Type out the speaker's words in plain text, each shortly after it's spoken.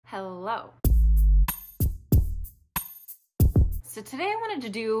Hello. So today I wanted to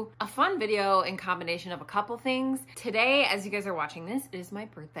do a fun video in combination of a couple things. Today, as you guys are watching this, it is my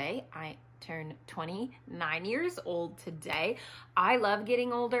birthday. I turned 29 years old today. I love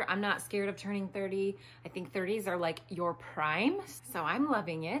getting older. I'm not scared of turning 30. I think 30s are like your prime, so I'm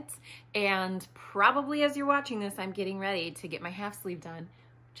loving it. And probably as you're watching this, I'm getting ready to get my half sleeve done,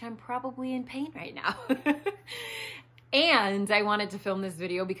 which I'm probably in pain right now. And I wanted to film this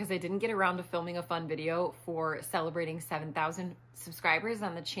video because I didn't get around to filming a fun video for celebrating 7,000 subscribers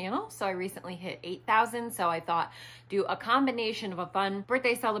on the channel. So I recently hit 8,000. So I thought do a combination of a fun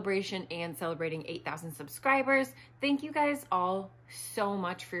birthday celebration and celebrating 8,000 subscribers. Thank you guys all so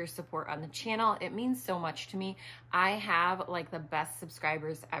much for your support on the channel. It means so much to me. I have like the best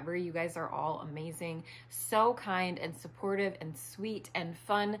subscribers ever. You guys are all amazing, so kind and supportive and sweet and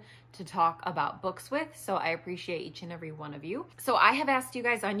fun to talk about books with. So I appreciate each and every one of you. So I have asked you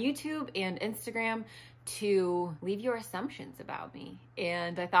guys on YouTube and Instagram to leave your assumptions about me.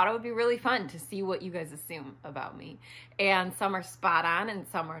 And I thought it would be really fun to see what you guys assume about me. And some are spot on and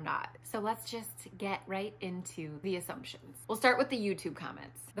some are not. So let's just get right into the assumptions. We'll start with the YouTube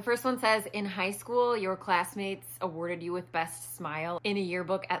comments. The first one says, in high school, your classmates awarded you with best smile in a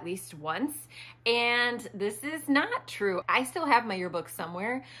yearbook at least once. And this is not true. I still have my yearbook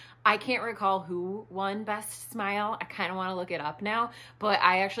somewhere. I can't recall who won best smile. I kind of want to look it up now, but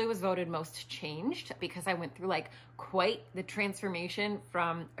I actually was voted most changed because I went through like quite the transformation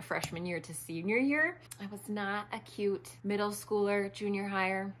from freshman year to senior year. I was not a cute middle schooler, junior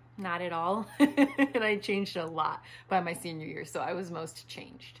higher, not at all. And I changed a lot by my senior year, so I was most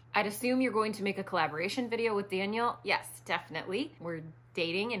changed. I'd assume you're going to make a collaboration video with Daniel. Yes, definitely. We're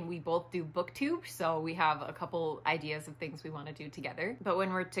dating and we both do booktube, so we have a couple ideas of things we want to do together. But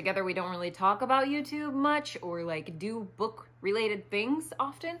when we're together, we don't really talk about YouTube much or like do book related things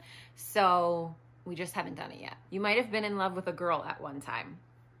often, so we just haven't done it yet. You might have been in love with a girl at one time.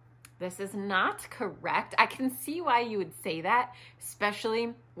 This is not correct. I can see why you would say that,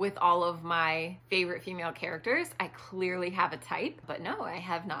 especially with all of my favorite female characters. I clearly have a type, but no, I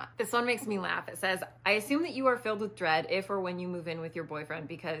have not. This one makes me laugh. It says, I assume that you are filled with dread if or when you move in with your boyfriend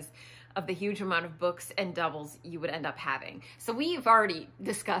because of the huge amount of books and doubles you would end up having. So we've already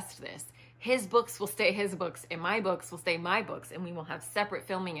discussed this. His books will stay his books and my books will stay my books, and we will have separate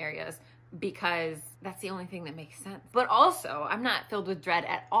filming areas because that's the only thing that makes sense. But also, I'm not filled with dread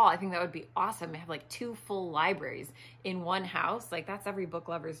at all. I think that would be awesome to have like 2 full libraries in one house. Like that's every book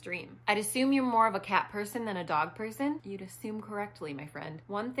lover's dream. I'd assume you're more of a cat person than a dog person. You'd assume correctly, my friend.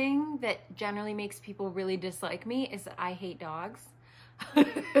 One thing that generally makes people really dislike me is that I hate dogs.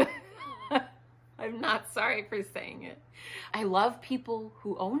 I'm not sorry for saying it. I love people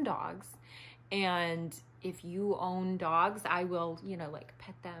who own dogs, and if you own dogs, I will, you know, like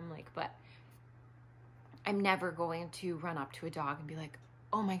pet them, like, but I'm never going to run up to a dog and be like,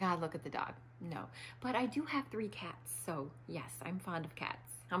 oh my God, look at the dog. No, but I do have 3 cats. So yes, I'm fond of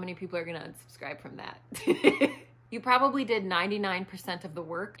cats. How many people are going to unsubscribe from that? You probably did 99% of the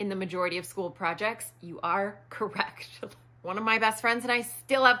work in the majority of school projects. You are correct. One of my best friends and I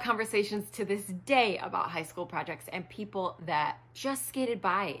still have conversations to this day about high school projects and people that just skated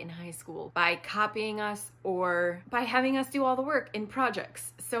by in high school by copying us or by having us do all the work in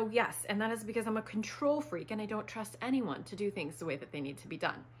projects. So yes, and that is because I'm a control freak and I don't trust anyone to do things the way that they need to be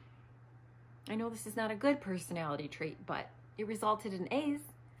done. I know this is not a good personality trait, but it resulted in A's.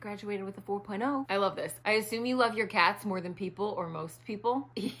 Graduated with a 4.0. I love this. I assume you love your cats more than people or most people.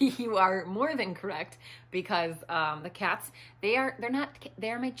 You are more than correct because the cats, they are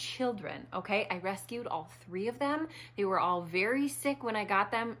my children, okay? I rescued all 3 of them. They were all very sick when I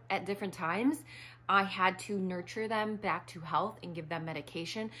got them at different times. I had to nurture them back to health and give them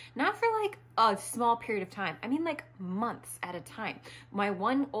medication, not for like a small period of time. I mean like months at a time. My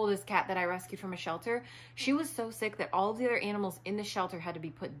one oldest cat that I rescued from a shelter, she was so sick that all the other animals in the shelter had to be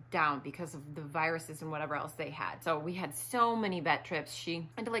put down because of the viruses and whatever else they had. So we had so many vet trips. She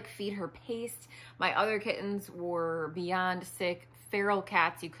had to like feed her paste. My other kittens were beyond sick. Feral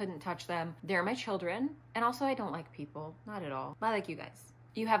cats, you couldn't touch them. They're my children. And also I don't like people, not at all. I like you guys.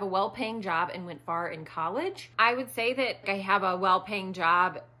 You have a well-paying job and went far in college. I would say that I have a well-paying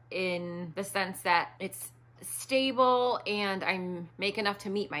job in the sense that it's stable and I make enough to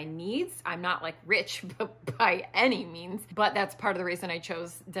meet my needs. I'm not like rich by any means, but that's part of the reason I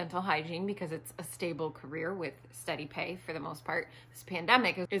chose dental hygiene, because it's a stable career with steady pay for the most part. This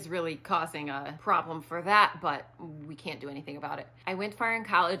pandemic is really causing a problem for that, but we can't do anything about it. I went far in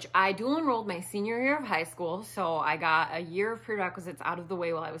college. I dual enrolled my senior year of high school, so I got a year of prerequisites out of the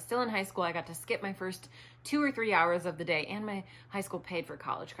way while I was still in high school. I got to skip my first 2 or 3 hours of the day, and my high school paid for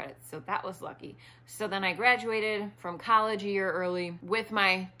college credits, so that was lucky. So then I graduated from college a year early with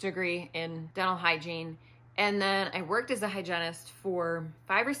my degree in dental hygiene, and then I worked as a hygienist for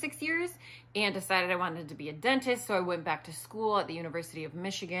 5 or 6 years and decided I wanted to be a dentist. So I went back to school at the University of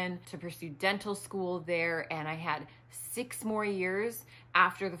Michigan to pursue dental school there. And I had 6 more years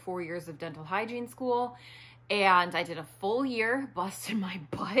after the 4 years of dental hygiene school. And I did a full year, busted my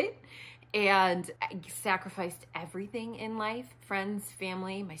butt, and I sacrificed everything in life, friends,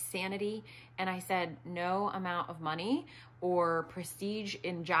 family, my sanity. And I said, no amount of money or prestige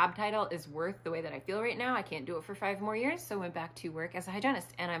in job title is worth the way that I feel right now. I can't do it for 5 more years. So I went back to work as a hygienist,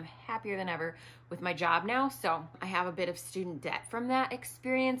 and I'm happier than ever with my job now. So I have a bit of student debt from that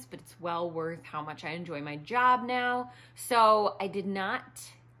experience, but it's well worth how much I enjoy my job now. So I did not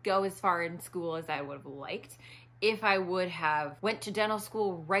go as far in school as I would have liked. If I would have went to dental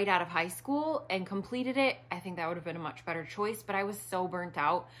school right out of high school and completed it, I think that would have been a much better choice. But I was so burnt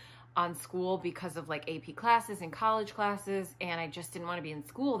out on school because of like AP classes and college classes, and I just didn't want to be in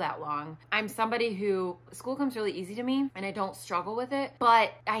school that long. I'm somebody who, school comes really easy to me and I don't struggle with it,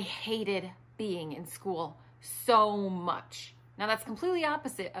 but I hated being in school so much. Now that's completely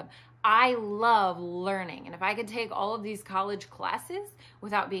opposite of, I love learning, and if I could take all of these college classes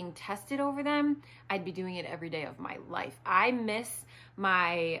without being tested over them, I'd be doing it every day of my life. I miss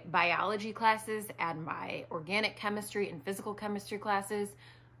my biology classes and my organic chemistry and physical chemistry classes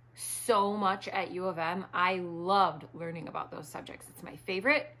so much at U of M. I loved learning about those subjects. It's my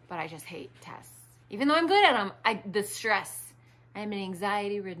favorite, but I just hate tests. Even though I'm good at them, the stress. I'm an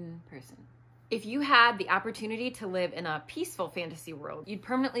anxiety-ridden person. If you had the opportunity to live in a peaceful fantasy world, you'd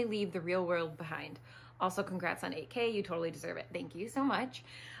permanently leave the real world behind. Also, congrats on 8K. You totally deserve it. Thank you so much.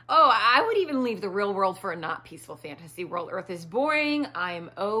 Oh, I would even leave the real world for a not peaceful fantasy world. Earth is boring. I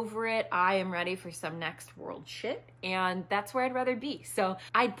am over it. I am ready for some next world shit, and that's where I'd rather be. So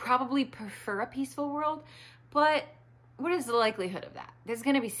I'd probably prefer a peaceful world, but what is the likelihood of that? There's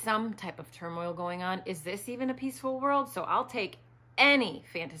going to be some type of turmoil going on. Is this even a peaceful world? So I'll take any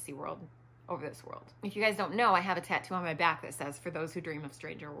fantasy world over this world. If you guys don't know, I have a tattoo on my back that says, "For those who dream of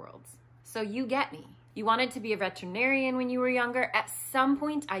stranger worlds." So you get me. You wanted to be a veterinarian when you were younger. At some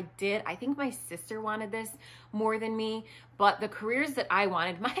point I did. I think my sister wanted this more than me, but the careers that I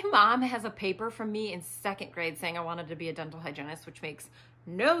wanted, my mom has a paper from me in 2nd grade saying I wanted to be a dental hygienist, which makes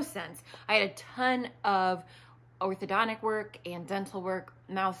no sense. I had a ton of orthodontic work and dental work,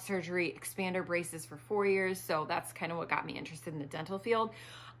 mouth surgery, expander braces for 4 years. So that's kind of what got me interested in the dental field.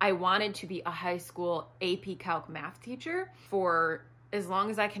 I wanted to be a high school AP Calc math teacher for as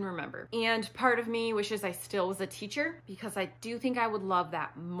long as I can remember. And part of me wishes I still was a teacher, because I do think I would love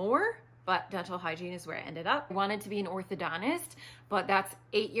that more, but dental hygiene is where I ended up. I wanted to be an orthodontist, but that's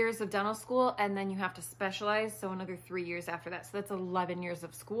 8 years of dental school, and then you have to specialize, so another 3 years after that. So that's 11 years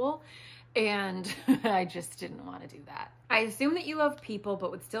of school, and I just didn't want to do that. I assume that you love people,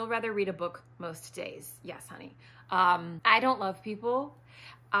 but would still rather read a book most days. Yes, honey. I don't love people.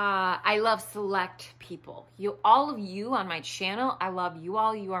 I love select people. All of you on my channel, I love you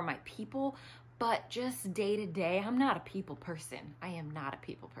all. You are my people. But just day to day, I'm not a people person. I am not a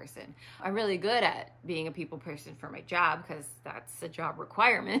people person. I'm really good at being a people person for my job, because that's a job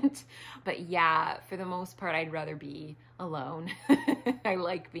requirement. But yeah, for the most part, I'd rather be alone. I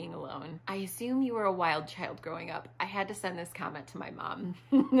like being alone. I assume you were a wild child growing up. I had to send this comment to my mom.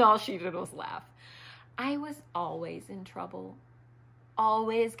 All she did was laugh. I was always in trouble.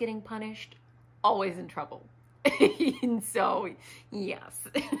 Always getting punished, always in trouble. And so, yes.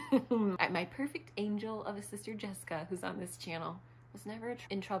 My perfect angel of a sister, Jessica, who's on this channel, was never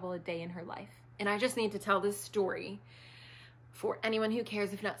in trouble a day in her life. And I just need to tell this story for anyone who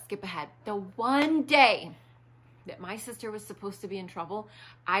cares. If not, skip ahead. The one day that my sister was supposed to be in trouble,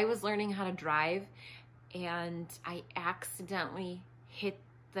 I was learning how to drive, and I accidentally hit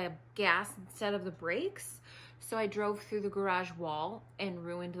the gas instead of the brakes. So I drove through the garage wall and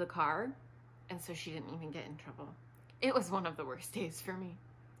ruined the car. And so she didn't even get in trouble. It was one of the worst days for me.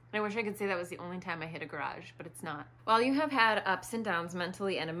 And I wish I could say that was the only time I hit a garage, but it's not. While you have had ups and downs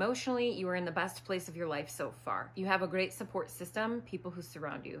mentally and emotionally, you are in the best place of your life so far. You have a great support system, people who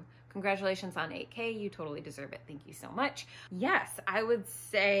surround you. Congratulations on 8K. You totally deserve it. Thank you so much. Yes, I would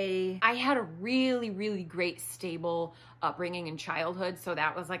say I had a really, really great, stable upbringing in childhood. So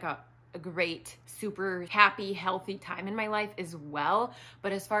that was like a great, super happy, healthy time in my life as well.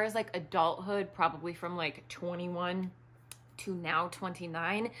 But as far as like adulthood, probably from like 21 to now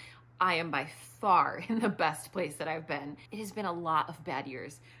 29, I am by far in the best place that I've been. It has been a lot of bad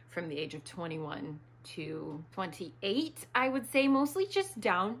years from the age of 21 to 28, I would say, mostly just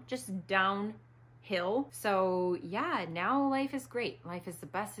down hill. So yeah, now life is great. Life is the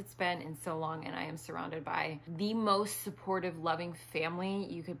best it's been in so long, and I am surrounded by the most supportive, loving family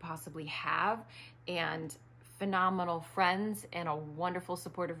you could possibly have, and phenomenal friends, and a wonderful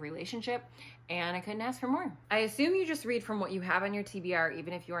supportive relationship, and I couldn't ask for more. I assume you just read from what you have on your TBR,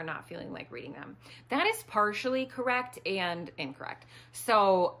 even if you are not feeling like reading them. That is partially correct and incorrect.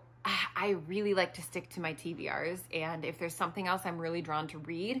 So I really like to stick to my TBRs, and if there's something else I'm really drawn to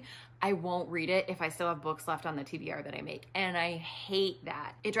read, I won't read it if I still have books left on the TBR that I make, and I hate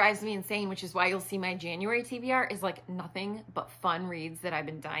that. It drives me insane, which is why you'll see my January TBR is like nothing but fun reads that I've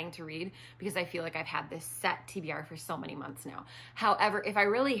been dying to read, because I feel like I've had this set TBR for so many months now. However, if I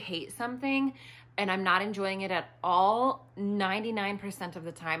really hate something and I'm not enjoying it at all, 99% of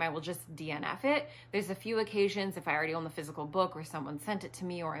the time I will just DNF it. There's a few occasions, if I already own the physical book or someone sent it to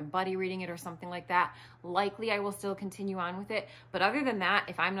me or I'm buddy reading it or something like that, likely I will still continue on with it. But other than that,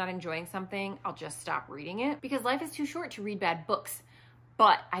 if I'm not enjoying something, I'll just stop reading it, because life is too short to read bad books.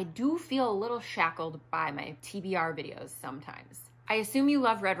 But I do feel a little shackled by my TBR videos sometimes. I assume you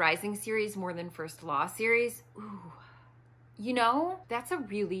love Red Rising series more than First Law series. Ooh. You know, that's a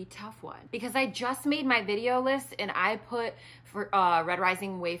really tough one, because I just made my video list and I put for Red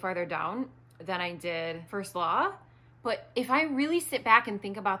Rising way farther down than I did First Law. But if I really sit back and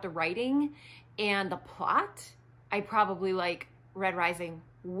think about the writing and the plot, I probably like Red Rising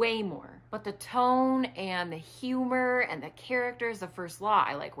way more. But the tone and the humor and the characters of First Law,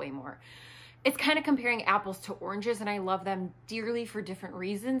 I like way more. It's kind of comparing apples to oranges, and I love them dearly for different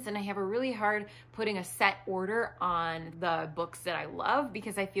reasons, and I have a really hard putting a set order on the books that I love,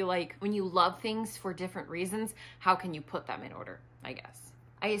 because I feel like when you love things for different reasons, how can you put them in order, I guess.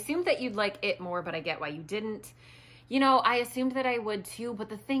 I assumed that you'd like it more, but I get why you didn't. You know, I assumed that I would too, but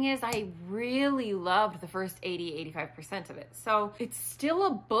the thing is, I really loved the first 85% of it. So it's still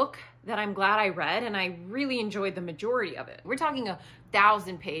a book that I'm glad I read, and I really enjoyed the majority of it. We're talking a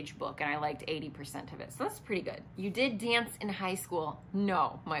 1,000-page book, and I liked 80% of it. So that's pretty good. You did dance in high school.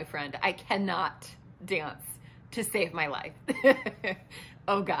 No, my friend, I cannot dance to save my life.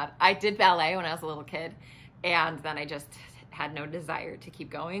 Oh God, I did ballet when I was a little kid, and then I just had no desire to keep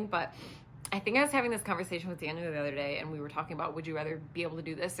going. But I think I was having this conversation with Daniel the other day, and we were talking about, would you rather be able to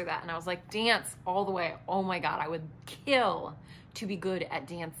do this or that? And I was like, dance all the way. Oh my God, I would kill to be good at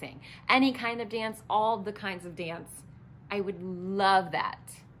dancing. Any kind of dance, all the kinds of dance. I would love that.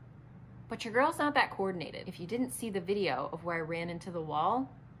 But your girl's not that coordinated. If you didn't see the video of where I ran into the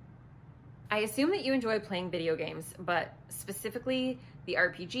wall, I assume that you enjoy playing video games, but specifically the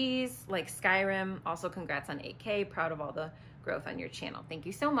RPGs like Skyrim. Also, congrats on 8K. Proud of all the growth on your channel. Thank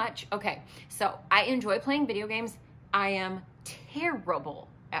you so much. Okay, so I enjoy playing video games. I am terrible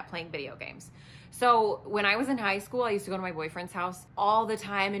at playing video games. So when I was in high school, I used to go to my boyfriend's house all the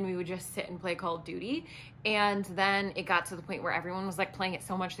time, and we would just sit and play Call of Duty. And then it got to the point where everyone was like playing it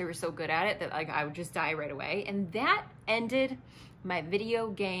so much, they were so good at it, that like I would just die right away. And that ended my video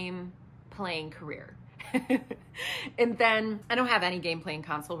game playing career. And then I don't have any game playing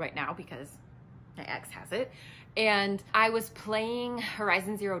console right now because my ex has it. And I was playing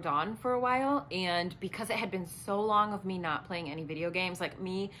Horizon Zero Dawn for a while, and because it had been so long of me not playing any video games, like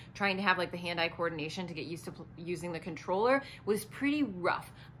me trying to have like the hand-eye coordination to get used to using the controller was pretty rough.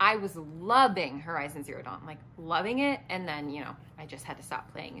 I was loving Horizon Zero Dawn, like loving it, and then, you know, I just had to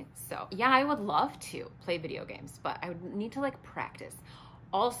stop playing it. So yeah, I would love to play video games, but I would need to like practice.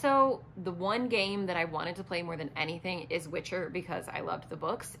 Also, the one game that I wanted to play more than anything is Witcher, because I loved the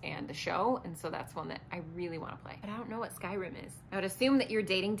books and the show, and so that's one that I really want to play. But I don't know what Skyrim is. I would assume that you're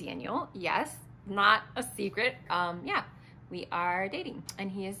dating Daniel. Yes, not a secret. Yeah, we are dating, and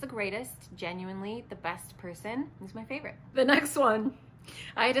he is the greatest, genuinely the best person. He's my favorite. The next one,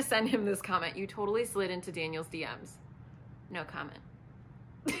 I had to send him this comment. You totally slid into Daniel's DMs. No comment.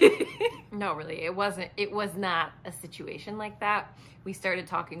 No, really, it was not a situation like that. We started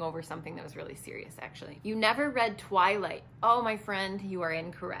talking over something that was really serious, actually. You never read Twilight. Oh, my friend, you are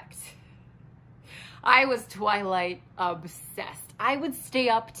incorrect. I was Twilight obsessed. I would stay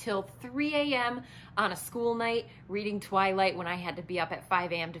up till 3 a.m. on a school night reading Twilight when I had to be up at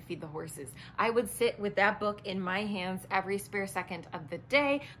 5 a.m. to feed the horses. I would sit with that book in my hands every spare second of the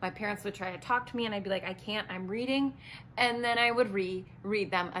day. My parents would try to talk to me and I'd be like, I can't, I'm reading. And then I would reread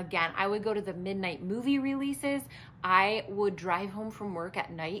them again. I would go to the midnight movie releases. I would drive home from work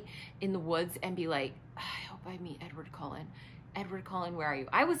at night in the woods and be like, I hope I meet Edward Cullen. Edward Cullen, where are you?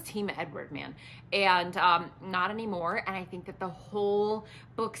 I was team Edward, man. And not anymore. And I think that the whole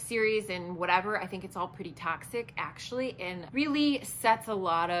book series and whatever, I think it's all pretty toxic, actually, and really sets a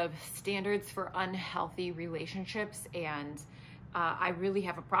lot of standards for unhealthy relationships and I really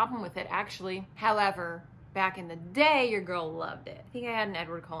have a problem with it, actually. However, back in the day, your girl loved it. I think I had an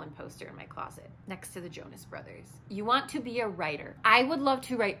Edward Cullen poster in my closet next to the Jonas Brothers. You want to be a writer. I would love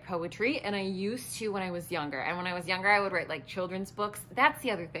to write poetry, and I used to when I was younger. And when I was younger, I would write like children's books. That's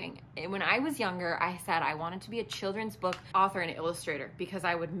the other thing. And when I was younger, I said I wanted to be a children's book author and illustrator because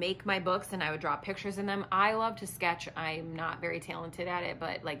I would make my books and I would draw pictures in them. I love to sketch. I'm not very talented at it,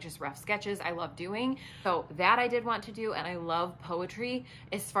 but like just rough sketches I love doing. So that I did want to do, and I love poetry.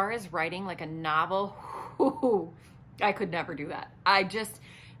 As far as writing like a novel, I could never do that.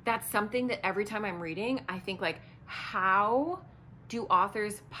 That's something that every time I'm reading, I think like, how do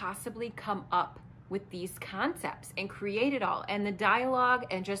authors possibly come up with these concepts and create it all? And the dialogue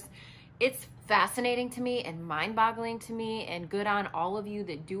and just, it's fascinating to me and mind-boggling to me, and good on all of you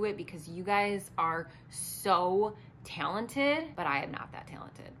that do it because you guys are so talented, but I am not that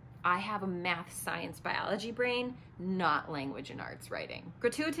talented. I have a math, science, biology brain, not language and arts writing.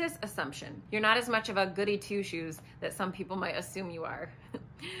 Gratuitous assumption. You're not as much of a goody two-shoes that some people might assume you are.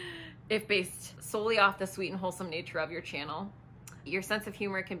 If based solely off the sweet and wholesome nature of your channel. Your sense of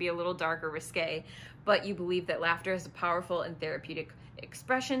humor can be a little dark or risque, but you believe that laughter is a powerful and therapeutic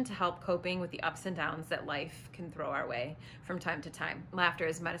expression to help coping with the ups and downs that life can throw our way from time to time. Laughter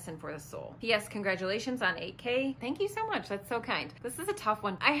is medicine for the soul. P.S. Congratulations on 8K. Thank you so much. That's so kind. This is a tough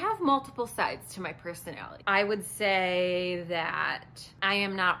one. I have multiple sides to my personality. I would say that I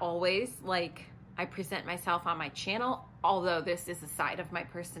am not always like I present myself on my channel, although this is a side of my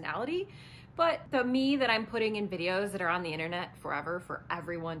personality. But the me that I'm putting in videos that are on the internet forever for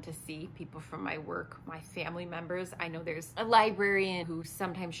everyone to see, people from my work, my family members. I know there's a librarian who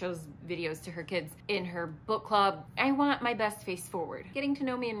sometimes shows videos to her kids in her book club. I want my best face forward. Getting to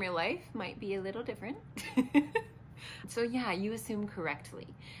know me in real life might be a little different. So yeah, you assume correctly,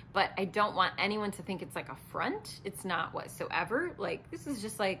 but I don't want anyone to think it's like a front. It's not whatsoever. Like, this is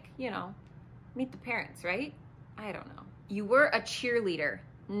just like, you know, meet the parents, right? I don't know. You were a cheerleader.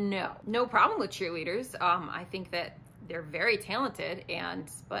 No problem with cheerleaders. I think that they're very talented,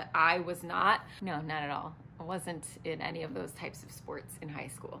 but I was not. No, not at all. I wasn't in any of those types of sports in high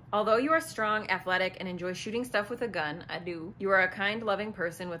school. Although you are strong, athletic, and enjoy shooting stuff with a gun, you are a kind, loving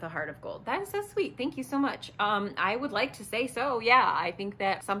person with a heart of gold. That is so sweet. Thank you so much. I would like to say so. Yeah, I think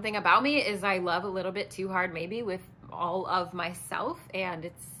that something about me is I love a little bit too hard maybe with all of myself, and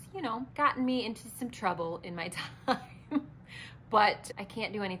it's, you know, gotten me into some trouble in my time. But I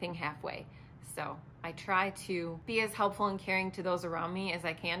can't do anything halfway. So I try to be as helpful and caring to those around me as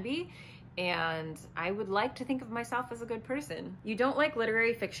I can be. And I would like to think of myself as a good person. You don't like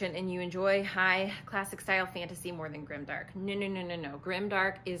literary fiction and you enjoy high classic style fantasy more than grimdark. No.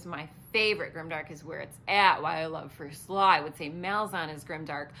 Grimdark is my favorite. Grimdark is where it's at. Why I love First Law. I would say Malzahn is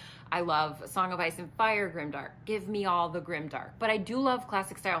grimdark. I love Song of Ice and Fire grimdark. Give me all the grimdark. But I do love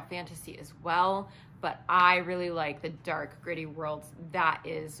classic style fantasy as well. But I really like the dark, gritty worlds. That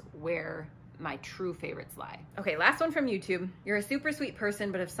is where my true favorites lie. Okay, last one from YouTube. You're a super sweet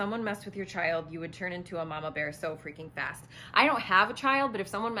person, but if someone messed with your child, you would turn into a mama bear so freaking fast. I don't have a child, but if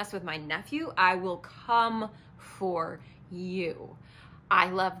someone messed with my nephew, I will come for you. I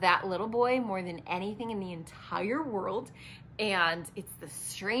love that little boy more than anything in the entire world. And it's the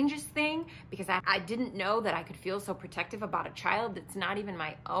strangest thing because I didn't know that I could feel so protective about a child that's not even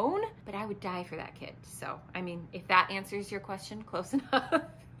my own, but I would die for that kid. So, I mean, if that answers your question, close enough.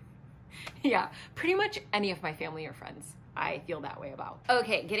 Yeah, pretty much any of my family or friends I feel that way about.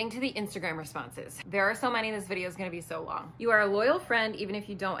 Okay, getting to the Instagram responses. There are so many, this video is gonna be so long. You are a loyal friend even if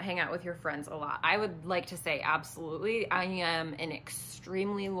you don't hang out with your friends a lot. I would like to say absolutely. I am an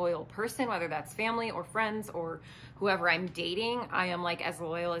extremely loyal person, whether that's family or friends or whoever I'm dating. I am like as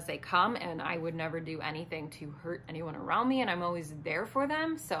loyal as they come, and I would never do anything to hurt anyone around me, and I'm always there for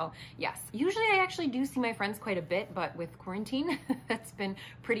them. So yes, usually I actually do see my friends quite a bit, but with quarantine, that's been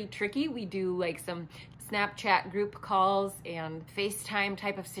pretty tricky. We do like some Snapchat group calls and FaceTime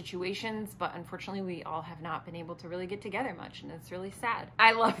type of situations, but unfortunately we all have not been able to really get together much, and it's really sad.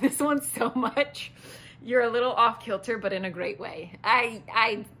 I love this one so much. You're a little off kilter, but in a great way.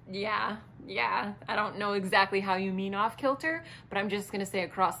 Yeah, I don't know exactly how you mean off kilter, but I'm just gonna say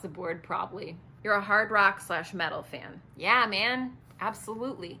across the board probably. You're a hard rock / metal fan. Yeah, man,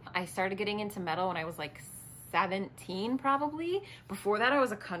 absolutely. I started getting into metal when I was like 17 probably. Before that I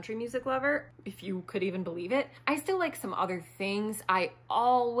was a country music lover, if you could even believe it. I still like some other things. I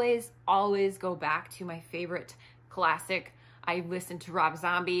always go back to my favorite classic. I listen to Rob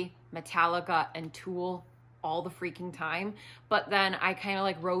Zombie, Metallica, and Tool all the freaking time. But then I kind of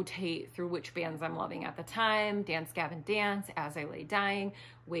like rotate through which bands I'm loving at the time. Dance Gavin Dance, As I Lay Dying,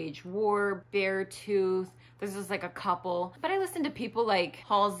 Wage War, Beartooth. This is like a couple. But I listen to people like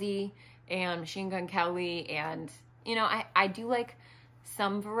Halsey and Machine Gun Kelly, and you know, I do like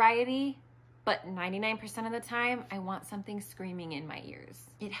some variety, but 99% of the time, I want something screaming in my ears.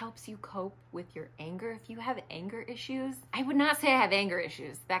 It helps you cope with your anger. If you have anger issues, I would not say I have anger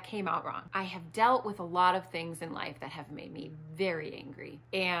issues. That came out wrong. I have dealt with a lot of things in life that have made me very angry,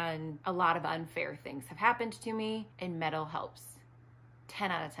 and a lot of unfair things have happened to me, and metal helps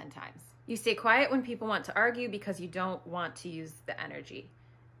 10 out of 10 times. You stay quiet when people want to argue because you don't want to use the energy.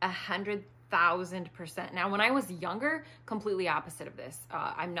 100,000%. Now, when I was younger, completely opposite of this.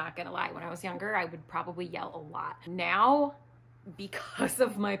 I'm not gonna lie. When I was younger, I would probably yell a lot. Now, because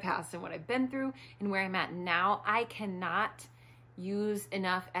of my past and what I've been through and where I'm at now, I cannot use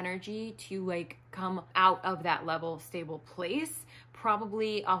enough energy to like come out of that level stable place.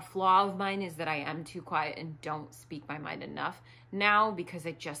 Probably a flaw of mine is that I am too quiet and don't speak my mind enough now, because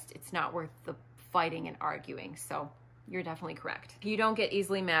it's not worth the fighting and arguing. So you're definitely correct. You don't get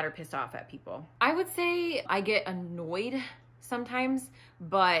easily mad or pissed off at people. I would say I get annoyed sometimes,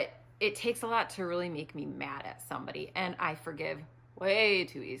 but it takes a lot to really make me mad at somebody, and I forgive way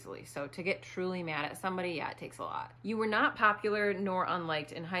too easily. So to get truly mad at somebody, yeah, it takes a lot. You were not popular nor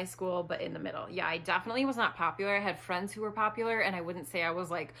unliked in high school, but in the middle. Yeah, I definitely was not popular. I had friends who were popular, and I wouldn't say I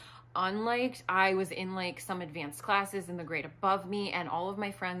was like unliked. I was in like some advanced classes in the grade above me, and all of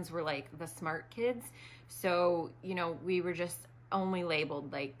my friends were like the smart kids. So, you know, we were just only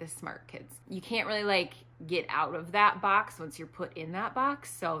labeled like the smart kids. You can't really like get out of that box once you're put in that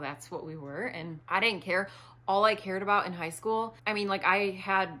box. So that's what we were, and I didn't care. All I cared about in high school, I mean, like I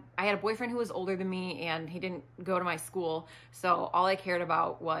had a boyfriend who was older than me, and he didn't go to my school. So all I cared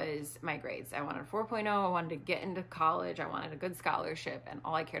about was my grades. I wanted a 4.0. I wanted to get into college. I wanted a good scholarship, and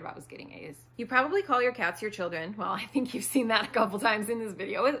all I cared about was getting A's. You probably call your cats your children. Well, I think you've seen that a couple times in this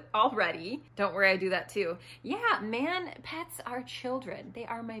video already. Don't worry, I do that too. Yeah, man, pets are children. They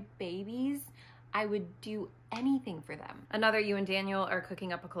are my babies. I would do anything for them. Another, you and Daniel are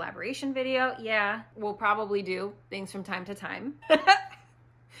cooking up a collaboration video. Yeah, we'll probably do things from time to time.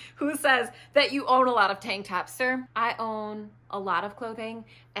 Who says that you own a lot of tank tops, sir? I own a lot of clothing,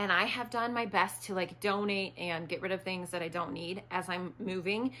 and I have done my best to like donate and get rid of things that I don't need as I'm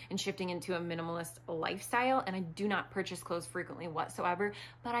moving and shifting into a minimalist lifestyle. And I do not purchase clothes frequently whatsoever,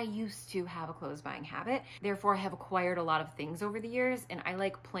 but I used to have a clothes buying habit. Therefore, I have acquired a lot of things over the years, and I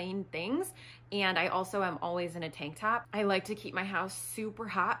like plain things. And I also am always in a tank top. I like to keep my house super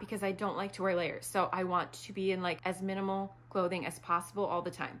hot because I don't like to wear layers. So I want to be in like as minimal clothing as possible all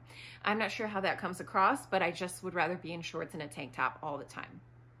the time. I'm not sure how that comes across, but I just would rather be in shorts and a tank top all the time.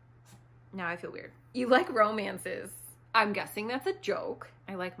 Now I feel weird. You like romances. I'm guessing that's a joke.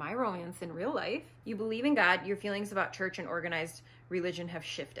 I like my romance in real life. You believe in God. Your feelings about church and organized religion have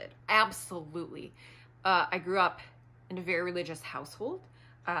shifted. Absolutely. I grew up in a very religious household,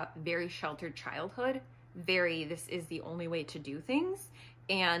 very sheltered childhood, this is the only way to do things.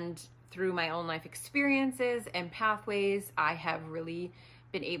 And through my own life experiences and pathways, I have really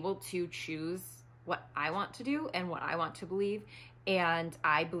been able to choose what I want to do and what I want to believe. And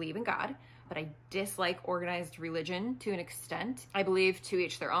I believe in God, but I dislike organized religion to an extent. I believe to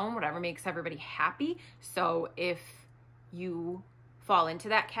each their own, whatever makes everybody happy. So if you fall into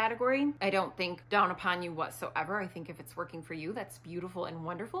that category, I don't think down upon you whatsoever. I think if it's working for you, that's beautiful and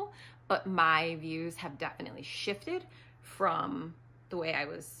wonderful. But my views have definitely shifted from the way I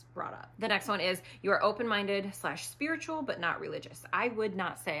was brought up. The next one is, you are open-minded / spiritual, but not religious. I would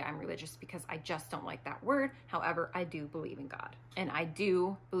not say I'm religious because I just don't like that word. However, I do believe in God, and I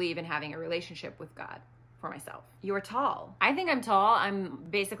do believe in having a relationship with God for myself. You're tall. I think I'm tall. I'm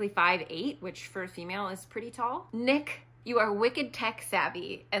basically 5'8", which for a female is pretty tall. Nick, you are wicked tech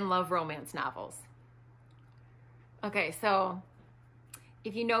savvy and love romance novels. Okay, so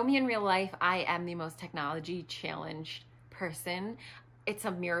if you know me in real life, I am the most technology challenged person. It's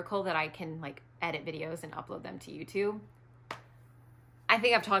a miracle that I can like edit videos and upload them to YouTube. I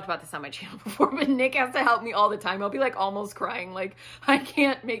think I've talked about this on my channel before, but Nick has to help me all the time. I'll be like almost crying, like I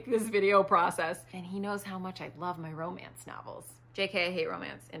can't make this video process. And he knows how much I love my romance novels. JK, I hate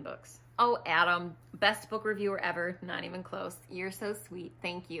romance in books. Oh, Adam, best book reviewer ever. Not even close. You're so sweet.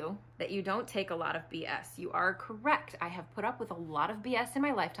 Thank you. That you don't take a lot of BS. You are correct. I have put up with a lot of BS in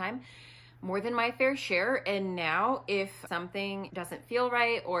my lifetime, more than my fair share. And now if something doesn't feel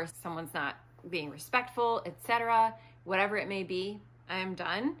right or someone's not being respectful, etc., whatever it may be, I am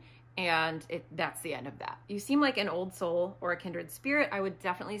done. And that's the end of that. You seem like an old soul or a kindred spirit. I would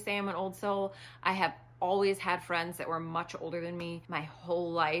definitely say I'm an old soul. I have always had friends that were much older than me my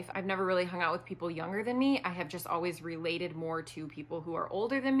whole life. I've never really hung out with people younger than me. I have just always related more to people who are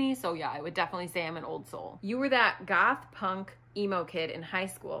older than me. So yeah, I would definitely say I'm an old soul. You were that goth punk emo kid in high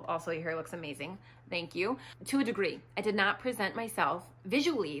school. Also, your hair looks amazing. Thank you. To a degree, I did not present myself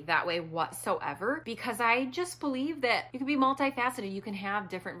visually that way whatsoever because I just believe that you can be multifaceted. You can have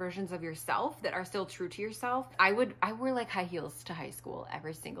different versions of yourself that are still true to yourself. I wore like high heels to high school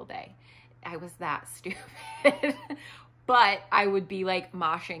every single day. I was that stupid. But I would be like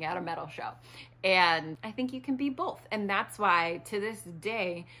moshing at a metal show. And I think you can be both. And that's why to this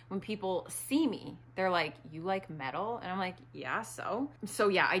day, when people see me, they're like, you like metal? And I'm like, yeah, so. So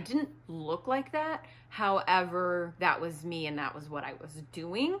yeah, I didn't look like that. However, that was me and that was what I was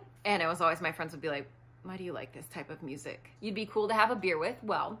doing. And it was always, my friends would be like, why do you like this type of music? You'd be cool to have a beer with.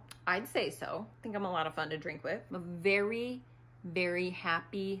 Well, I'd say so. I think I'm a lot of fun to drink with. I'm a very, very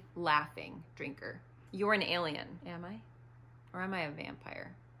happy, laughing drinker. You're an alien, am I? Or am I a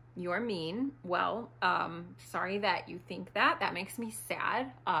vampire? You're mean. Well, sorry that you think that. That makes me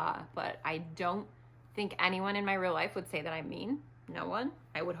sad. But I don't think anyone in my real life would say that I'm mean. No one,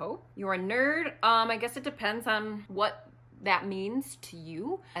 I would hope. You're a nerd. I guess it depends on what that means to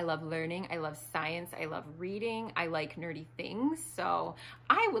you. I love learning. I love science. I love reading. I like nerdy things. So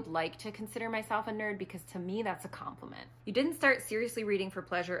I would like to consider myself a nerd because to me, that's a compliment. You didn't start seriously reading for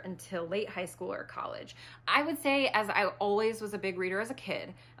pleasure until late high school or college. I would say, as I always was a big reader as a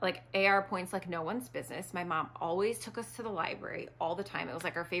kid, like AR points like no one's business. My mom always took us to the library all the time. It was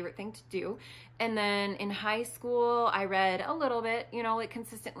like our favorite thing to do. And then in high school, I read a little bit, you know, like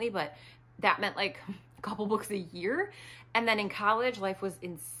consistently, but that meant like a couple books a year. And then in college, life was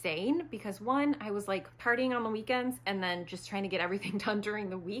insane because one, I was like partying on the weekends and then just trying to get everything done during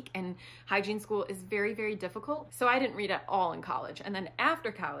the week. And hygiene school is very, very difficult. So I didn't read at all in college. And then after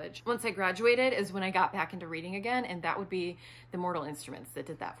college, once I graduated is when I got back into reading again. And that would be the Mortal Instruments that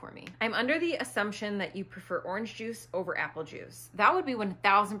did that for me. I'm under the assumption that you prefer orange juice over apple juice. That would be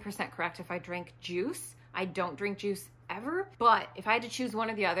 1000% correct if I drank juice. I don't drink juice ever, but if I had to choose one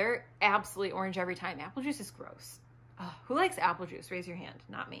or the other, absolutely orange every time. Apple juice is gross. Oh, who likes apple juice? Raise your hand.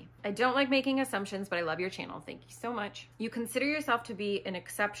 Not me. I don't like making assumptions, but I love your channel. Thank you so much. You consider yourself to be an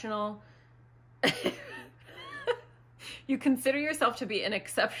exceptional... You consider yourself to be an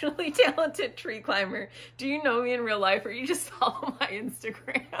exceptionally talented tree climber. Do you know me in real life or you just follow my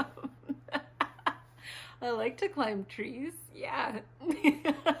Instagram? I like to climb trees. Yeah.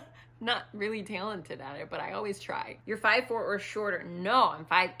 Not really talented at it, but I always try. You're 5'4" or shorter. No, I'm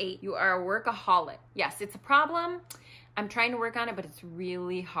 5'8". You are a workaholic. Yes, it's a problem. I'm trying to work on it, but it's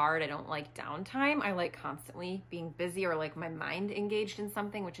really hard. I don't like downtime. I like constantly being busy or like my mind engaged in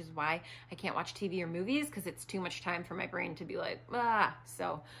something, which is why I can't watch TV or movies because it's too much time for my brain to be like, ah.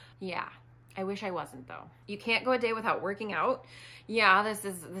 So yeah, I wish I wasn't though. You can't go a day without working out. Yeah, this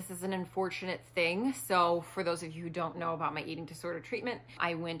is an unfortunate thing. So for those of you who don't know about my eating disorder treatment,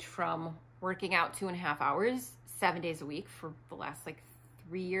 I went from working out 2.5 hours, 7 days a week for the last like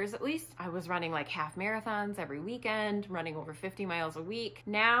 3 years at least. I was running like half marathons every weekend, running over 50 miles a week.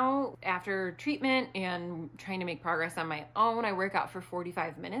 Now, after treatment and trying to make progress on my own, I work out for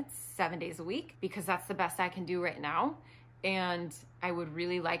 45 minutes, 7 days a week, because that's the best I can do right now. And I would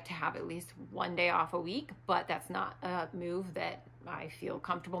really like to have at least one day off a week, but that's not a move that I feel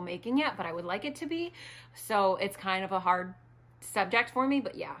comfortable making yet, but I would like it to be. So it's kind of a hard subject for me,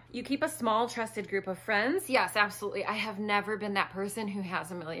 but yeah. You keep a small trusted group of friends. Yes, absolutely. I have never been that person who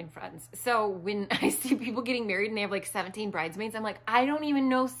has a million friends. So when I see people getting married and they have like 17 bridesmaids, I'm like, I don't even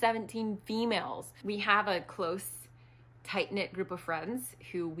know 17 females. We have a close, tight-knit group of friends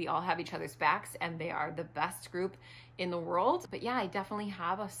who we all have each other's backs, and they are the best group in the world. But yeah, I definitely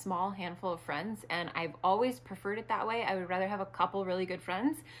have a small handful of friends, and I've always preferred it that way. I would rather have a couple really good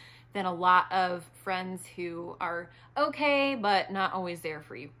friends than a lot of friends who are okay, but not always there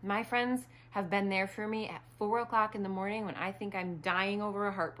for you. My friends have been there for me at 4 o'clock in the morning when I think I'm dying over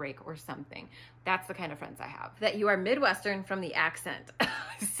a heartbreak or something. That's the kind of friends I have. That you are Midwestern from the accent.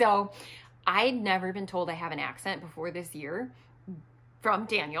 So I'd never been told I have an accent before this year from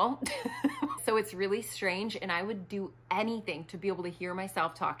Daniel. So it's really strange, and I would do anything to be able to hear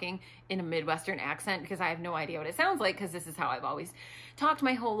myself talking in a Midwestern accent because I have no idea what it sounds like, because this is how I've always talked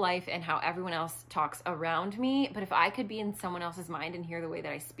my whole life and how everyone else talks around me. But if I could be in someone else's mind and hear the way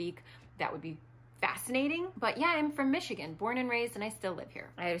that I speak, that would be fascinating. But yeah, I'm from Michigan, born and raised, and I still live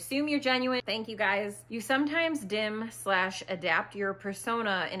here. I assume you're genuine. Thank you guys. You sometimes dim/adapt your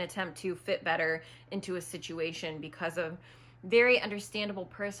persona in attempt to fit better into a situation because of very understandable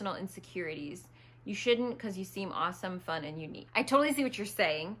personal insecurities. You shouldn't, because you seem awesome, fun, and unique. I totally see what you're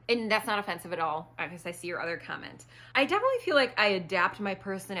saying, and that's not offensive at all, because I see your other comment. I definitely feel like I adapt my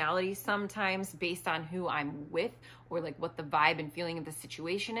personality sometimes based on who I'm with, or like what the vibe and feeling of the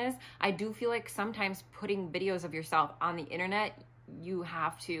situation is. I do feel like sometimes putting videos of yourself on the internet, you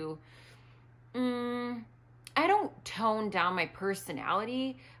have to, I don't tone down my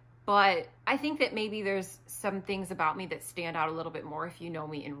personality, but I think that maybe there's some things about me that stand out a little bit more if you know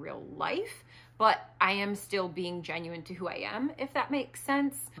me in real life. But I am still being genuine to who I am, if that makes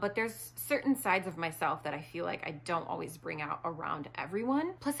sense. But there's certain sides of myself that I feel like I don't always bring out around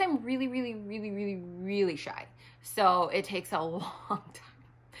everyone. Plus, I'm really shy. So it takes a long time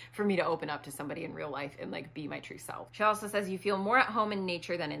for me to open up to somebody in real life and like be my true self. She also says you feel more at home in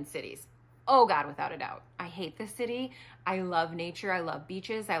nature than in cities. Oh God, without a doubt. I hate the city. I love nature. I love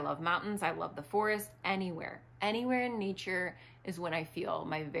beaches. I love mountains. I love the forest. Anywhere in nature is when I feel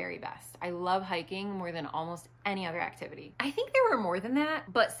my very best. I love hiking more than almost any other activity. I think there were more than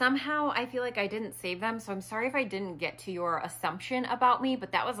that, but somehow I feel like I didn't save them. So I'm sorry if I didn't get to your assumption about me,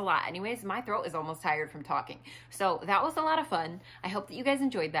 but that was a lot. Anyways, my throat is almost tired from talking. So that was a lot of fun. I hope that you guys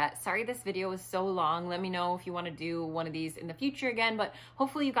enjoyed that. Sorry this video was so long. Let me know if you want to do one of these in the future again, but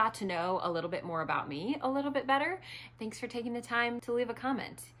hopefully you got to know a little bit more about me a little bit better. Thanks for taking the time to leave a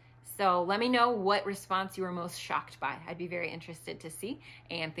comment. So let me know what response you were most shocked by. I'd be very interested to see.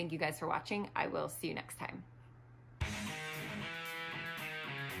 And thank you guys for watching. I will see you next time.